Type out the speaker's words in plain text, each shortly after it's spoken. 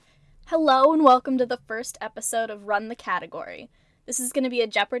Hello and welcome to the first episode of Run the Category. This is going to be a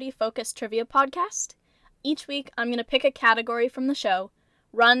Jeopardy-focused trivia podcast. Each week, I'm going to pick a category from the show,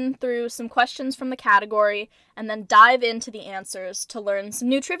 run through some questions from the category, and then dive into the answers to learn some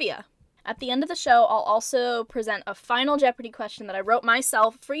new trivia. At the end of the show, I'll also present a final Jeopardy question that I wrote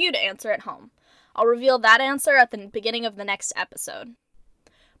myself for you to answer at home. I'll reveal that answer at the beginning of the next episode.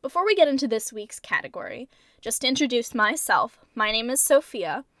 Before we get into this week's category, just to introduce myself, my name is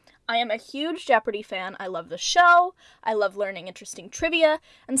Sophia. I am a huge Jeopardy fan. I love the show, I love learning interesting trivia,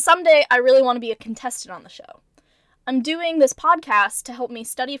 and someday I really want to be a contestant on the show. I'm doing this podcast to help me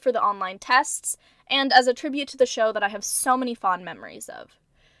study for the online tests, and as a tribute to the show that I have so many fond memories of.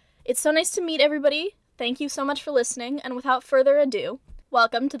 It's so nice to meet everybody. Thank you so much for listening, and without further ado,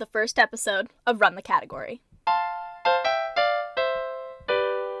 welcome to the first episode of Run the Category.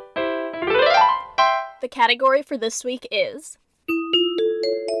 The category for this week is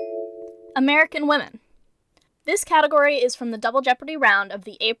American Women. This category is from the Double Jeopardy round of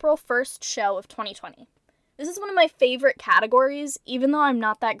the April 1st show of 2020. This is one of my favorite categories, even though I'm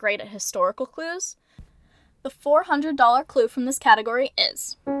not that great at historical clues. The $400 clue from this category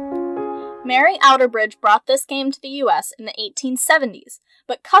is Mary Outerbridge brought this game to the US in the 1870s,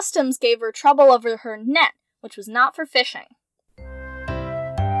 but customs gave her trouble over her net, which was not for fishing.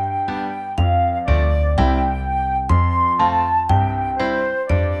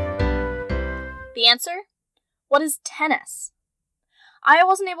 The answer? What is tennis? I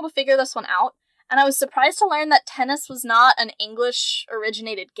wasn't able to figure this one out, and I was surprised to learn that tennis was not an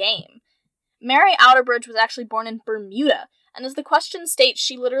English-originated game. Mary Outerbridge was actually born in Bermuda, and as the question states,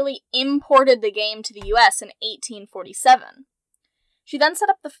 she literally imported the game to the US in 1847. She then set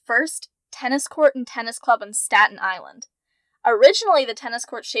up the first tennis court and tennis club in Staten Island. Originally, the tennis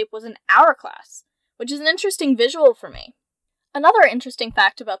court shape was an hourglass, which is an interesting visual for me. Another interesting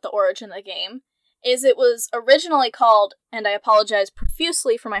fact about the origin of the game is it was originally called, and I apologize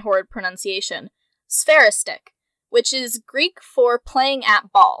profusely for my horrid pronunciation, spheristic, which is Greek for playing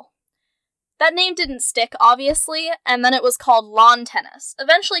at ball. That name didn't stick, obviously, and then it was called lawn tennis,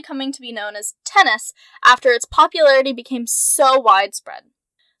 eventually coming to be known as tennis after its popularity became so widespread.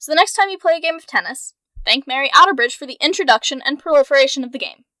 So the next time you play a game of tennis, thank Mary Outerbridge for the introduction and proliferation of the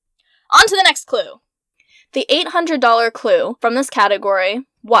game. On to the next clue. The $800 clue from this category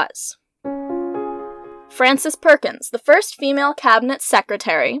was Frances Perkins, the first female cabinet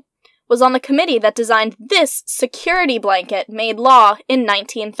secretary, was on the committee that designed this security blanket made law in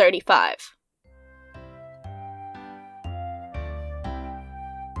 1935.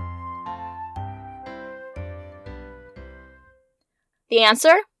 The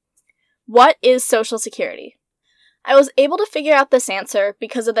answer? What is Social Security? I was able to figure out this answer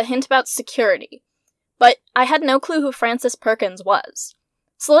because of the hint about security, but I had no clue who Frances Perkins was.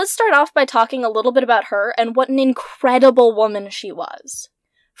 So let's start off by talking a little bit about her and what an incredible woman she was.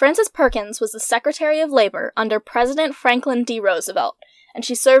 Frances Perkins was the Secretary of Labor under President Franklin D. Roosevelt, and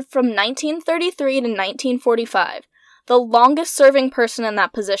she served from 1933 to 1945, the longest-serving person in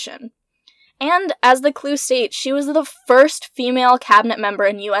that position. And, as the clue states, she was the first female cabinet member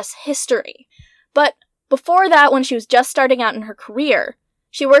in U.S. history. But before that, when she was just starting out in her career,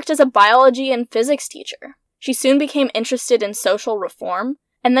 she worked as a biology and physics teacher. She soon became interested in social reform,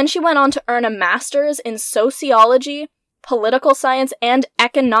 and then she went on to earn a master's in sociology, political science, and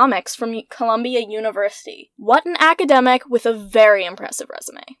economics from Columbia University. What an academic with a very impressive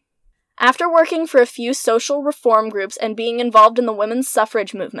resume. After working for a few social reform groups and being involved in the women's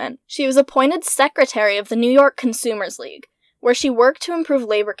suffrage movement, she was appointed secretary of the New York Consumers League, where she worked to improve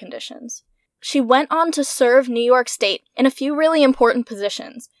labor conditions. She went on to serve New York State in a few really important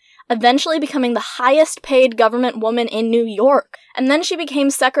positions, eventually becoming the highest paid government woman in New York, and then she became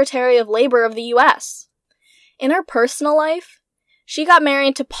Secretary of Labor of the U.S. In her personal life, she got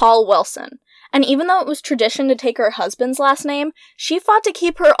married to Paul Wilson, and even though it was tradition to take her husband's last name, she fought to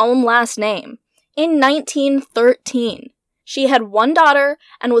keep her own last name. In 1913, she had one daughter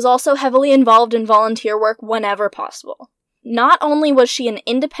and was also heavily involved in volunteer work whenever possible. Not only was she an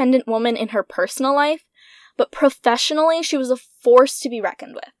independent woman in her personal life, but professionally she was a force to be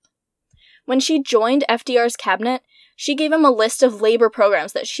reckoned with. When she joined FDR's cabinet, she gave him a list of labor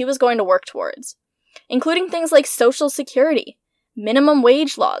programs that she was going to work towards, including things like Social Security, minimum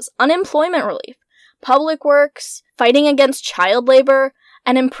wage laws, unemployment relief, public works, fighting against child labor,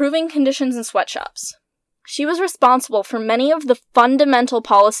 and improving conditions in sweatshops. She was responsible for many of the fundamental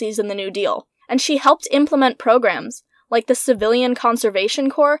policies in the New Deal, and she helped implement programs like the Civilian Conservation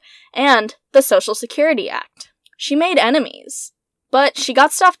Corps and the Social Security Act. She made enemies, but she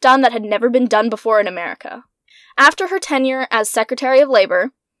got stuff done that had never been done before in America. After her tenure as Secretary of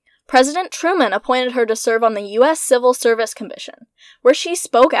Labor, President Truman appointed her to serve on the U.S. Civil Service Commission, where she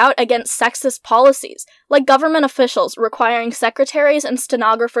spoke out against sexist policies, like government officials requiring secretaries and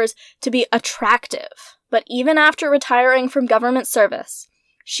stenographers to be attractive. But even after retiring from government service,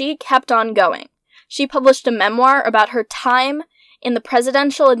 she kept on going. She published a memoir about her time in the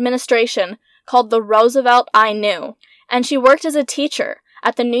presidential administration called The Roosevelt I Knew, and she worked as a teacher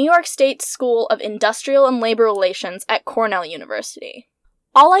at the New York State School of Industrial and Labor Relations at Cornell University.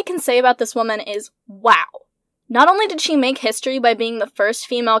 All I can say about this woman is, wow. Not only did she make history by being the first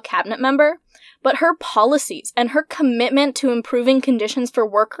female cabinet member, but her policies and her commitment to improving conditions for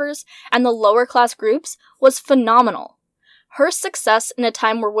workers and the lower class groups was phenomenal. Her success in a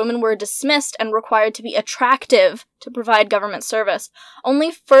time where women were dismissed and required to be attractive to provide government service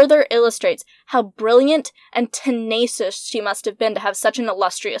only further illustrates how brilliant and tenacious she must have been to have such an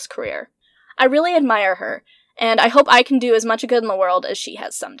illustrious career. I really admire her, and I hope I can do as much good in the world as she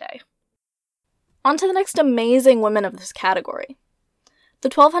has someday. On to the next amazing women of this category. The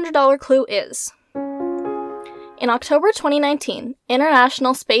 $1,200 clue is: in October 2019,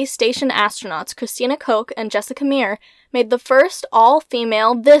 International Space Station astronauts Christina Koch and Jessica Meir made the first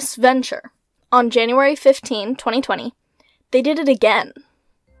all-female this venture. On January 15, 2020, they did it again.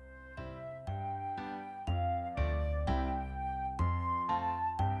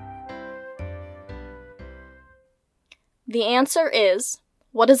 The answer is,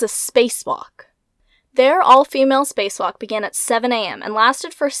 what is a spacewalk? Their all-female spacewalk began at 7 a.m. and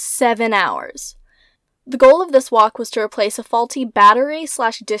lasted for 7 hours. The goal of this walk was to replace a faulty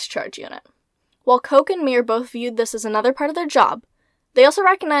battery/discharge unit. While Koch and Meir both viewed this as another part of their job, they also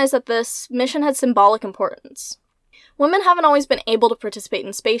recognized that this mission had symbolic importance. Women haven't always been able to participate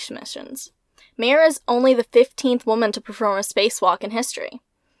in space missions. Meir is only the 15th woman to perform a spacewalk in history.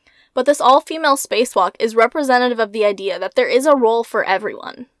 But this all-female spacewalk is representative of the idea that there is a role for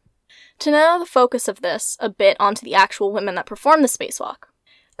everyone. To narrow the focus of this a bit onto the actual women that perform the spacewalk,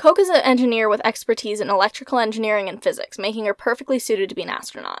 Koch is an engineer with expertise in electrical engineering and physics, making her perfectly suited to be an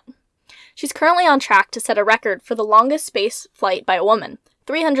astronaut. She's currently on track to set a record for the longest space flight by a woman,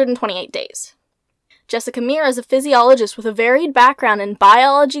 328 days. Jessica Meir is a physiologist with a varied background in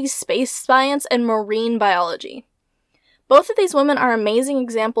biology, space science, and marine biology. Both of these women are amazing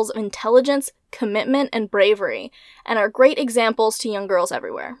examples of intelligence, commitment, and bravery, and are great examples to young girls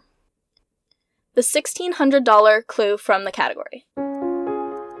everywhere. The $1,600 clue from the category.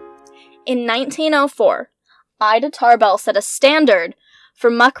 In 1904, Ida Tarbell set a standard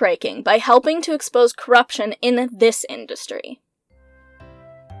for muckraking by helping to expose corruption in this industry.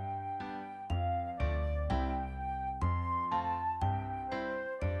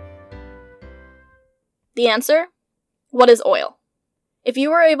 The answer? What is oil? If you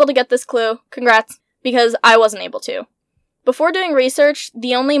were able to get this clue, congrats, because I wasn't able to. Before doing research,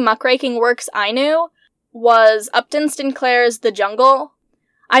 the only muckraking works I knew was Upton Sinclair's The Jungle.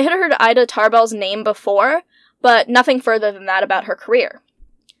 I had heard Ida Tarbell's name before, but nothing further than that about her career.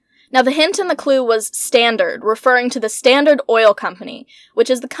 Now, the hint in the clue was Standard, referring to the Standard Oil Company, which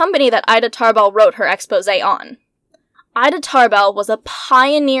is the company that Ida Tarbell wrote her exposé on. Ida Tarbell was a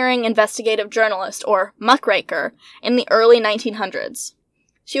pioneering investigative journalist, or muckraker, in the early 1900s.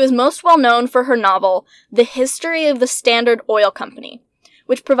 She was most well known for her novel, The History of the Standard Oil Company,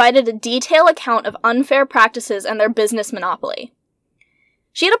 which provided a detailed account of unfair practices and their business monopoly.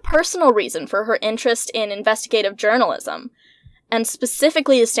 She had a personal reason for her interest in investigative journalism, and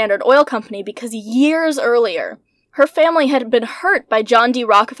specifically the Standard Oil Company, because years earlier, her family had been hurt by John D.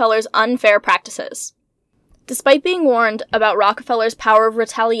 Rockefeller's unfair practices. Despite being warned about Rockefeller's power of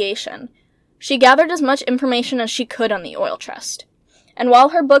retaliation, she gathered as much information as she could on the oil trust. And while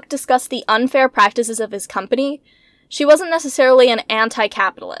her book discussed the unfair practices of his company, she wasn't necessarily an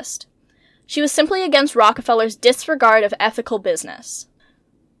anti-capitalist. She was simply against Rockefeller's disregard of ethical business.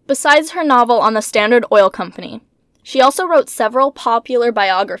 Besides her novel on the Standard Oil Company, she also wrote several popular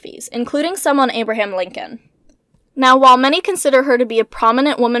biographies, including some on Abraham Lincoln. Now, while many consider her to be a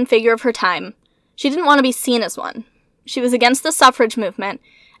prominent woman figure of her time, she didn't want to be seen as one. She was against the suffrage movement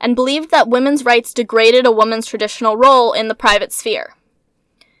and believed that women's rights degraded a woman's traditional role in the private sphere.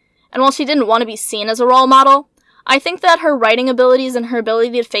 And while she didn't want to be seen as a role model, I think that her writing abilities and her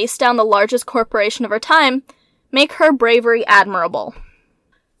ability to face down the largest corporation of her time make her bravery admirable.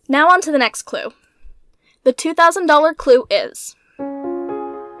 Now on to the next clue. The $2,000 clue is: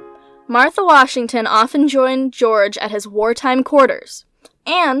 Martha Washington often joined George at his wartime quarters,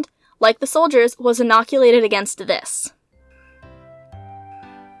 and, like the soldiers, was inoculated against this.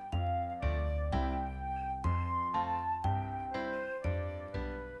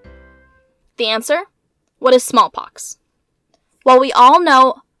 The answer? What is smallpox? While we all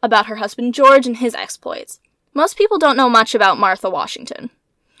know about her husband George and his exploits. Most people don't know much about Martha Washington.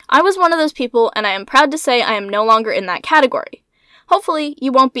 I was one of those people, and I am proud to say I am no longer in that category. Hopefully,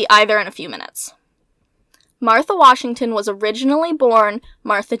 you won't be either in a few minutes. Martha Washington was originally born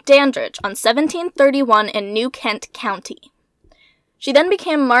Martha Dandridge on 1731 in New Kent County. She then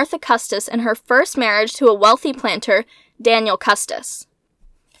became Martha Custis in her first marriage to a wealthy planter, Daniel Custis.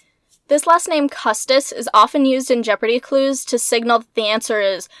 This last name Custis is often used in Jeopardy clues to signal that the answer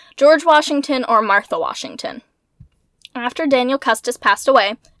is George Washington or Martha Washington. After Daniel Custis passed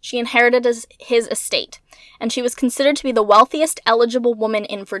away, she inherited his estate, and she was considered to be the wealthiest eligible woman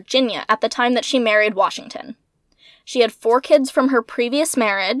in Virginia at the time that she married Washington. She had 4 kids from her previous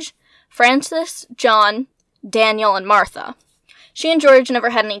marriage: Francis, John, Daniel, and Martha. She and George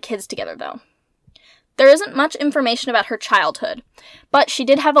never had any kids together, though. There isn't much information about her childhood, but she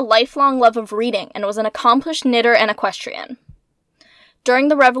did have a lifelong love of reading and was an accomplished knitter and equestrian. During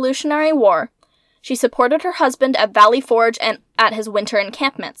the Revolutionary War, she supported her husband at Valley Forge and at his winter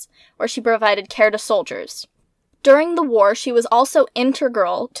encampments, where she provided care to soldiers. During the war, she was also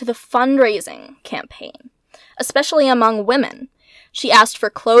integral to the fundraising campaign, especially among women. She asked for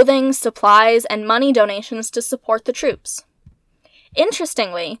clothing, supplies, and money donations to support the troops.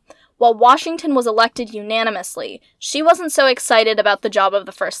 Interestingly, while Washington was elected unanimously, she wasn't so excited about the job of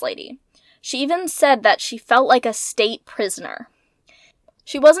the First Lady. She even said that she felt like a state prisoner.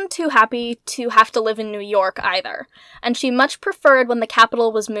 She wasn't too happy to have to live in New York either, and she much preferred when the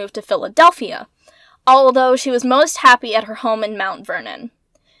capital was moved to Philadelphia, although she was most happy at her home in Mount Vernon.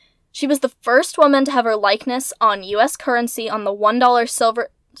 She was the first woman to have her likeness on U.S. currency on the $1 silver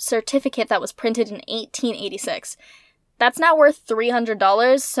certificate that was printed in 1886. That's now worth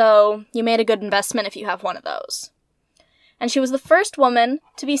 $300, so you made a good investment if you have one of those. And she was the first woman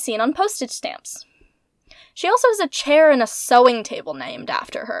to be seen on postage stamps. She also has a chair and a sewing table named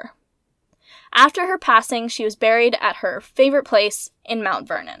after her. After her passing, she was buried at her favorite place in Mount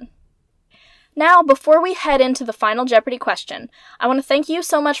Vernon. Now, before we head into the final Jeopardy question, I want to thank you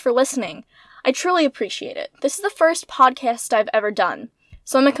so much for listening. I truly appreciate it. This is the first podcast I've ever done,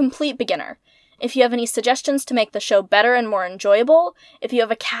 so I'm a complete beginner. If you have any suggestions to make the show better and more enjoyable, if you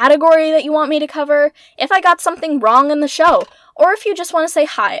have a category that you want me to cover, if I got something wrong in the show, or if you just want to say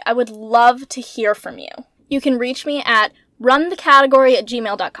hi, I would love to hear from you. You can reach me at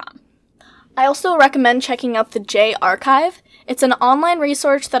runthecategory@gmail.com. I also recommend checking out the J Archive. It's an online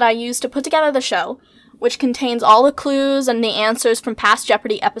resource that I use to put together the show, which contains all the clues and the answers from past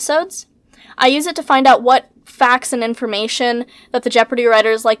Jeopardy episodes. I use it to find out what facts and information that the Jeopardy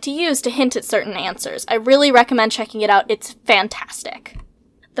writers like to use to hint at certain answers. I really recommend checking it out. It's fantastic.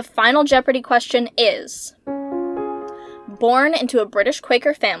 The final Jeopardy question is: born into a British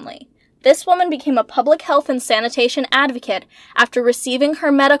Quaker family, this woman became a public health and sanitation advocate after receiving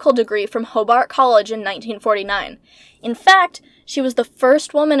her medical degree from Hobart College in 1949. In fact, she was the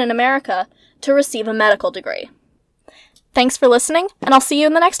first woman in America to receive a medical degree. Thanks for listening, and I'll see you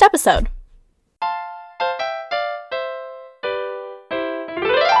in the next episode.